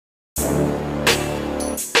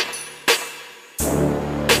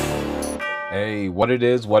Hey, what it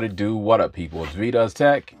is, what it do, what up people, it's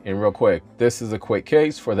vdoestech, and real quick, this is a quick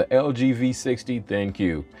case for the LG V60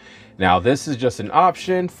 ThinQ. Now this is just an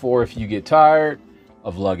option for if you get tired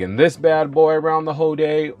of lugging this bad boy around the whole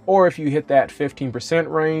day, or if you hit that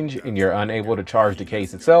 15% range and you're unable to charge the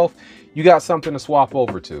case itself, you got something to swap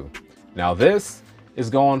over to. Now this is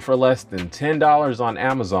going for less than $10 on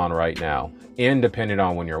Amazon right now. And depending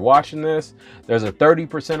on when you're watching this, there's a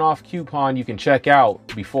 30% off coupon you can check out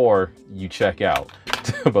before you check out.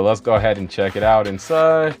 But let's go ahead and check it out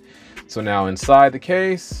inside. So now inside the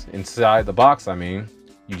case, inside the box, I mean,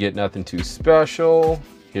 you get nothing too special.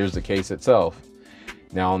 Here's the case itself.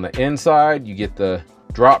 Now on the inside, you get the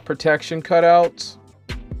drop protection cutouts.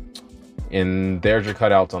 And there's your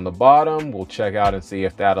cutouts on the bottom. We'll check out and see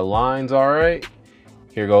if that aligns all right.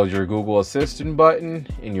 Here goes your Google Assistant button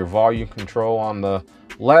and your volume control on the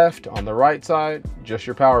left. On the right side, just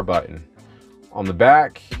your power button. On the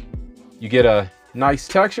back, you get a nice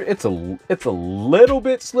texture. It's a little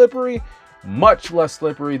bit slippery, much less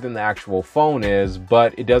slippery than the actual phone is,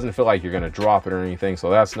 but it doesn't feel like you're gonna drop it or anything, so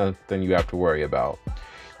that's nothing you have to worry about.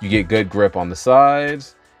 You get good grip on the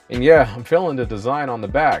sides, and yeah, I'm feeling the design on the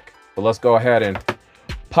back. But let's go ahead and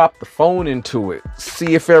pop the phone into it,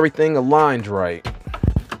 see if everything aligns right.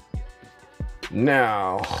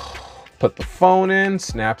 Now, put the phone in,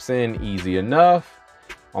 snaps in easy enough.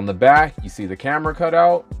 On the back, you see the camera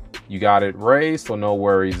cutout. You got it raised, so no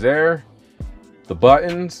worries there. The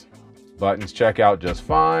buttons check out just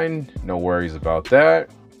fine. No worries about that.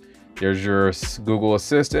 There's your Google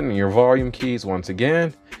Assistant and your volume keys once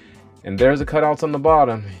again. And there's the cutouts on the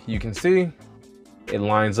bottom. You can see it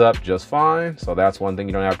lines up just fine. So that's one thing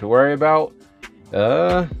you don't have to worry about.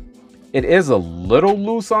 It is a little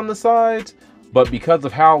loose on the sides, but because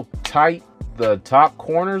of how tight the top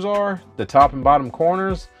corners are, the top and bottom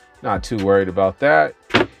corners, not too worried about that.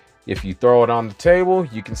 If you throw it on the table,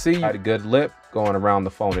 you can see you got a good lip going around the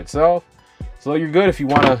phone itself. So you're good if you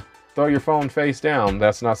want to throw your phone face down.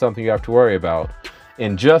 That's not something you have to worry about.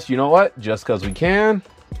 And just, you know what, just because we can,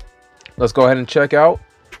 let's go ahead and check out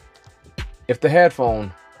if the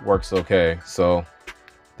headphone works okay. So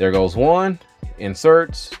there goes one,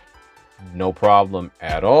 inserts, no problem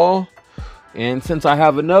at all. And since I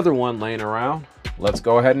have another one laying around, let's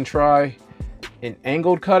go ahead and try an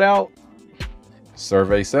angled cutout.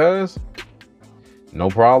 Survey says no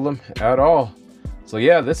problem at all. So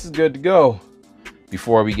yeah, this is good to go.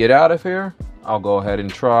 Before we get out of here, I'll go ahead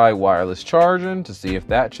and try wireless charging to see if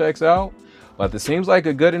that checks out. But this seems like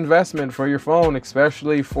a good investment for your phone,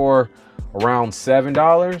 especially for around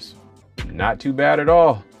 $7. Not too bad at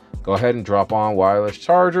all. Go ahead and drop on wireless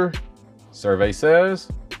charger. Survey says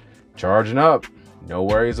charging up, no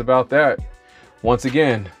worries about that. Once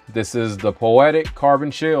again, this is the Poetic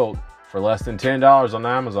Karbon Shield for less than $10 on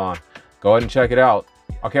Amazon. Go ahead and check it out.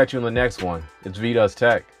 I'll catch you in the next one. It's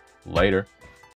vdoestech. Later.